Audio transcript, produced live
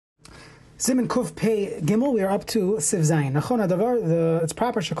Siman Kuf Pei Gimel, we are up to Siv Zayin. Nachon Adavar, it's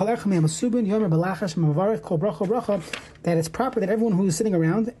proper Shekol Echam Yamasubin Yomer Belachash Mavarich Kol Bracha Bracha, that it's proper that everyone who is sitting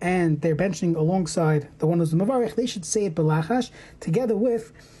around and they're benching alongside the one who's the Mavarich, they should say it Belachash together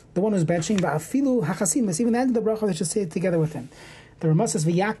with the one who's benching Va'afilu Hachasimus. Even the end of the bracha, they should say it together with him. The Ramah says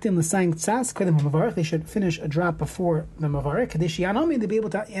V'yaktim l'saying tzas kedem ha'mavarich. They should finish a drop before the mavarich. Kadesh yan amin, to be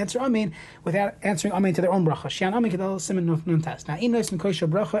able to answer amin without answering amin to their own bracha. Shian amin kedel siman nun tas. Now in nois n'koisha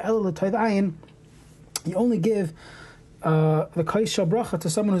bracha el l'toiv ayin. You only give the koisha bracha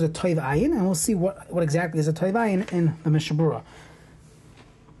to someone who's a toiv ayin, and we'll see what exactly is a toiv ayin in the Mishabura.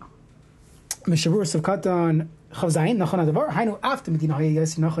 Mishabura Savkatan Chav Zayin Nachon Adavar Hainu after Medina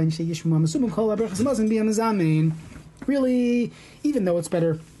Hayas Nachon Sheyishmu Hamasubim Kol HaBrachas Mazin B'Yam Zamein. Really, even though it's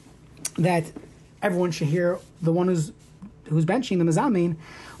better that everyone should hear the one who's benching the mazamin,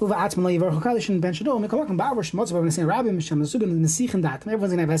 shouldn't bench at all. Everyone's going to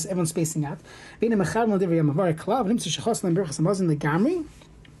have everyone's spacing out. They can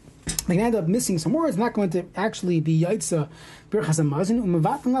end up missing some words, not going to actually be yaitza birchas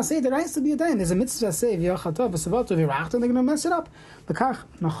hamazon. There has to be a day. There's a mitzvah say v'yachatov v'savato v'rachta, and they're going to mess it up. L'kach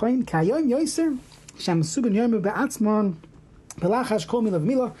nachayin kayom yoiser. They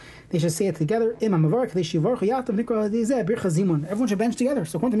should say it together. Everyone should bench together.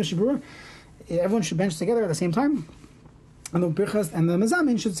 So according to Mishabura, everyone should bench together at the same time. And the birchas and the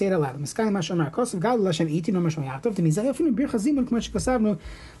mazamin should say it aloud. We'll see in Hilchos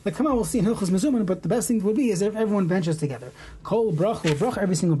Mezuman, but the best thing would be is if everyone benches together. Kol bracha,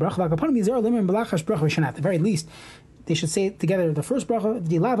 every single bracha. At the very least, they should say it together. The first bracha,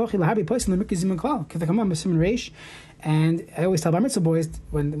 and I always tell Bar Mitzvah boys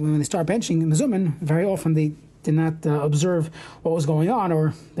when they start benching Mezuman, very often they did not observe what was going on,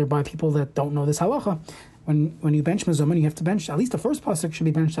 or they're by people that don't know this halacha. When you bench Mezuman, you have to bench at least the first pasuk should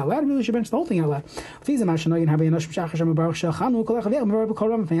be benched out loud. You really should bench the whole thing out loud.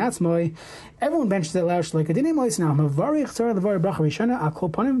 Everyone benches it loud.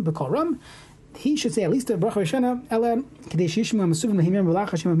 He should say at least a bracha rishana elad kadesh yishmu hamasuvim lahimir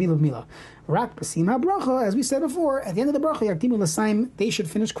v'lachashim amilav mila. Rak b'sim habracha, as we said before, at the end of the bracha yakdimu l'saim, they should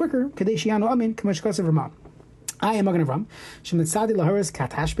finish quicker. Kadesh yanu amin k'mash kasev Ramah. I am Magen Avram. Shemitzadi laharis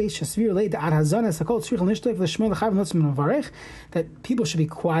katashbeis shesvir leid ad hazanas hakol tzrich l'nishtoik l'shmo l'chav notzim l'varech, that people should be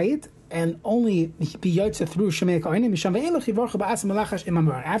quiet and only be yotze through Shemei Ka'onim Misham ve'elach yivarcha ba'as malachash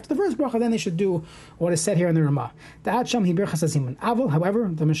imamar. After the first bracha, then they should do what is said here in the Ramah. Da'at sham hi birchas hazimun. Avol,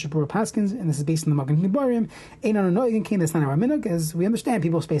 however, the Mishabura Paskins, and this is based on the Magen Nibarim, ein anu noigin kain, that's not our minhag, as we understand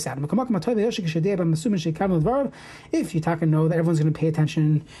people space out. If you talk and know that everyone's going to pay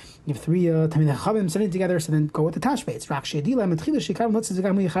attention, you have three Talmidei Chachamim sitting together, so then go with the tashbeitz.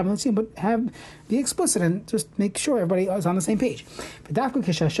 But be explicit and just make sure everybody is on the same page.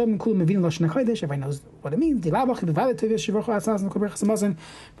 Everybody knows what it means.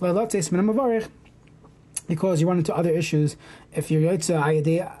 Because you run into other issues if you're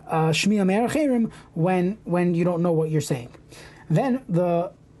when you don't know what you're saying. Then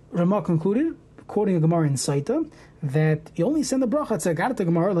the Ramah concluded, quoting a Gemara in Saita, that you only send the bracha to Gadat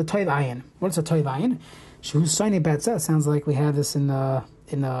Gemara l'toiv ayin. What's a toiv ayin? Who's signing betzah? Sounds like we have this in Hilchos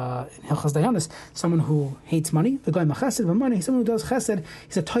Dayanis. Someone who hates money, the guy machesed for money. Someone who does chesed,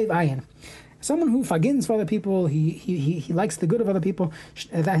 he's a toiv ayin. Someone who fagins for other people, he likes the good of other people.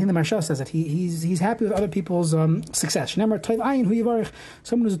 That in the Marsha says that he's happy with other people's success. Remember, toiv ayin hu yivarich.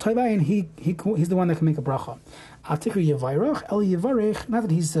 Someone who's a toiv ayin, he's the one that can make a bracha. Atikri yivarich el yivarich. Not that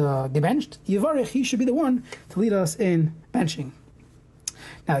he's gebenched. Yivarich, he should be the one to lead us in benching.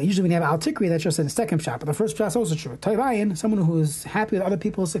 Now, usually when you have al tikri, that's just in the second shot, but the first shot is also true. Toiv ayin, someone who is happy with other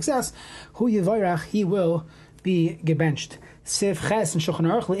people's success, hu yivarich, he will be gebenched. Seif ches and Shulchan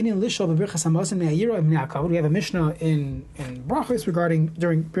Aruch le'inin lishol b'birchas hamazon me'ayiro ibn Yaakov. We have a Mishnah in Brachos regarding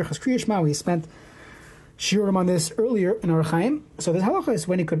during Birchas Kriya Shema. We spent shiurim on this earlier in Orach Chaim. So the halacha is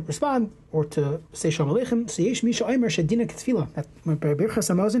when he could respond or to say Shalom Aleichem. So yesh misha omer shedina ketfilah. That Birchas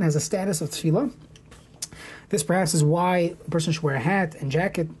hamazon has a status of tefillah. This perhaps is why a person should wear a hat and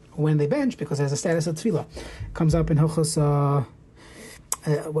jacket when they bench, because it has a status of tefillah. It comes up in Hilchos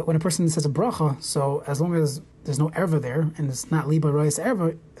when a person says a bracha, so as long as there's no erva there, and it's not liba rois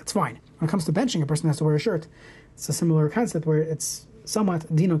erva, it's fine. When it comes to benching, a person has to wear a shirt. It's a similar concept where it's somewhat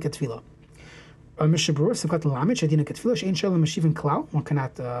dino ketfila. One cannot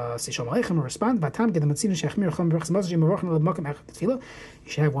say Shalom Aleichem or respond. You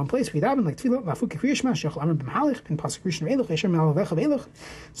should have one place for Yidabin, like Tefillah,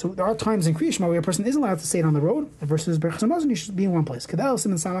 so there are times in Kriya Shema where a person is allowed to say it on the road, versus Birchas Hamazon, you should be in one place. Kedel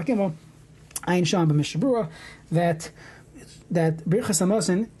Siman Samach Gimel, Ayin Sham b'Mishabura, that that Birchas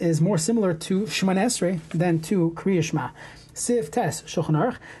Hamazon is more similar to Shemana Esrei than to Kriya Shema. Seif Tes Shulchan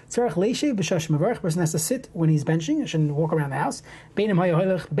Aruch Tzarech Leishe B'Shash Mavarich. Person has to sit when he's benching. He shouldn't walk around the house. Beinim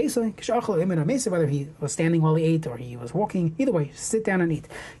Hayohelech Beisai Kishachol Imin Amesa. Whether he was standing while he ate or he was walking, either way, sit down and eat.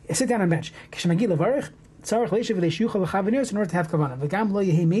 Sit down and bench. Kishmagi Levarich. Tzarech Leishe V'Leishucha L'Chavinos in order to have kavanah. V'Gam Lo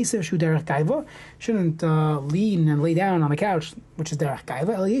Yehi Mesa Shu Derech Gaiva. Shouldn't lean and lay down on the couch, which is Derech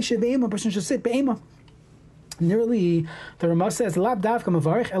Gaiva. El Yeshe Be'ema. Person should sit Be'ema. Nearly, the Ramah says, "Lab davka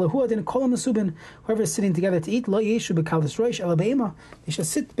mavarich elahu adin kol masubin." Whoever is sitting together to eat, lo yeshu b'kaldus roish ela be'ema. They should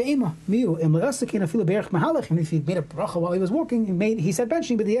sit be'ema. Miu im le'asakin afilu be'erich mahalach. And if he made a bracha while he was walking, he said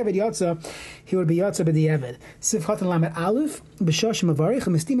benching b'di'evid yotza, he would be yotza b'di'evid. Sifchat lamet aluf b'shosh mavarich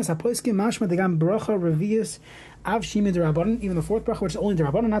mistimas hapoiskim mashma degam bracha revius. Av Shimon Derabanan, even the fourth bracha, which is only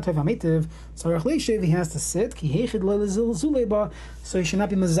Derabanan, not Tov HaMetiv, Tzarech Leishev, he has to sit, Ki Heichid Zuleba, so he should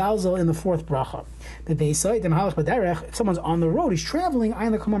not be Mazalzel in the fourth bracha. The Beisai, Dem Halach B'derech, if someone's on the road, he's traveling,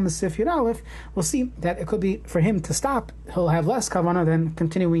 Ayin L'Kamam Mesif Yud Aleph, we'll see that it could be for him to stop, he'll have less kavanah than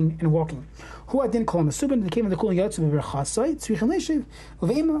continuing and walking. Hu Adin Kol HaMesubin, they came in the cooling Yotzu B'Berachasai, Tzrichen Leishev,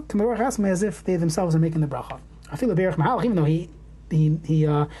 Uveima, to Mevarach Asma, as if they themselves are making the bracha. I feel a Berach Mahalach, even though he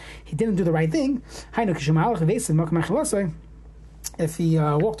didn't do the right thing. If he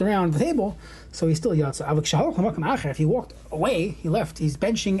walked around the table, so he's still yatsa. If he walked away, he left. He's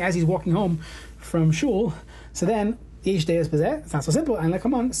benching as he's walking home from shul. So then it's not so simple. And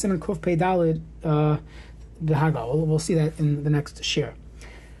come on, Siman Kuf Pei Dalid B'Haga. We'll see that in the next share.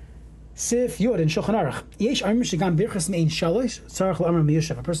 Sif Yod in Shulchan Aruch. Yesh Amr Shagam Birchas Mein Shalosh Tzarech L'Amr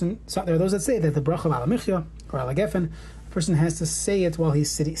Miyushav. A person. So there are those that say that the bracha of Alamichya or Alagefen, a person has to say it while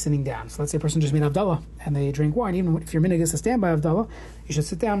he's sitting down. So let's say a person just made Havdalah and they drink wine. Even if your minhag is to stand by Havdalah, you should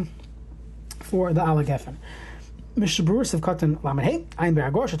sit down for the Alagefen. Mishra Brewer Siv Katan Lamed Hey Ayin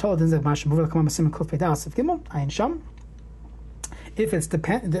Be'Agor Shatola Dinzek Mash Muvah L'Kamam Siman Kuf Pedal Siv Gimel Ayin Sham. If it's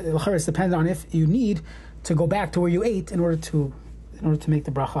depends on if you need to go back to where you ate in order to make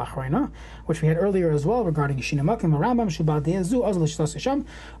the bracha achrayna, which we had earlier as well regarding Shina Makim, Rambam, Shubal Deazu, Azal Shtas Sham,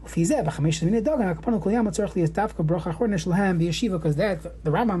 Ufizeh, B'Chamesh Min Dag, and Akapanu Kol Yam Tzarech Li'Yatavka bracha achrayna Shalhem B'Yeshiva, because that the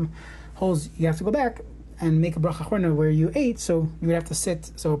Rambam holds you have to go back and make a bracha achrayna where you ate, so you would have to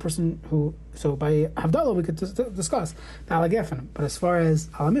sit. So a person by Havdalah we could discuss the Alagefen, but as far as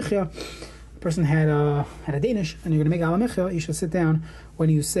Alamichya, a person had a Danish and you're going to make Alamichya, you should sit down when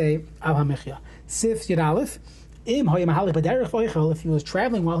you say Alamichya. Sif Yud Aleph. If he was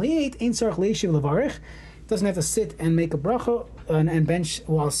traveling while he ate, doesn't have to sit and make a bracha and bench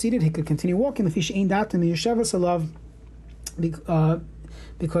while seated. He could continue walking.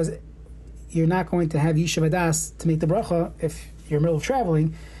 Because you're not going to have Yishav Adas to make the bracha if you're in the middle of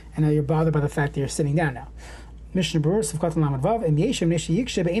traveling and now you're bothered by the fact that you're sitting down now. Mishnah Brewer, Sivkat Lamed Vav, Em Yeshem Neshi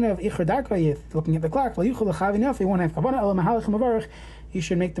Yikshe Be'enav Ichar Darka Yith. Looking at the clock, Lo Yuchel L'Chav Enough. You won't have Kavanah Ela Mahalach Mavarich. You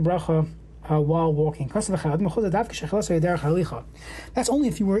should make the bracha while walking. That's only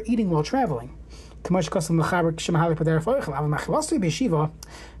if you were eating while traveling. If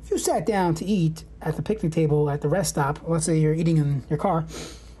you sat down to eat at the picnic table at the rest stop, let's say you're eating in your car,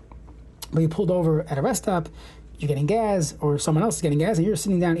 but you pulled over at a rest stop, you're getting gas, or someone else is getting gas, and you're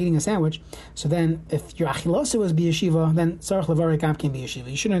sitting down eating a sandwich. So then, if your achilasa was b'yeshiva, then tzarech levarek can be yeshiva.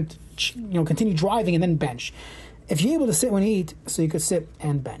 You shouldn't, continue driving and then bench. If you're able to sit when you eat, so you could sit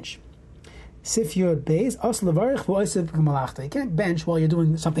and bench. Sif Yod Beis As Levarich V'Oisev G'Malachta. You can't bench while you're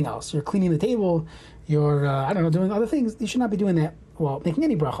doing something else. You're cleaning the table. You're doing other things. You should not be doing that while making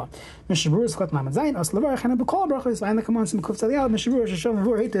any bracha. Mishnah Brewer Zchot Lamed Zayin As Levarich and B'Kol Brachos. V'Ayin L'Kamon Sim Kuf Tzadiyal. Mishnah Brewer Sheshav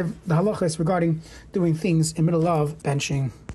Nevuah Heitev the halachas regarding doing things in the middle of benching.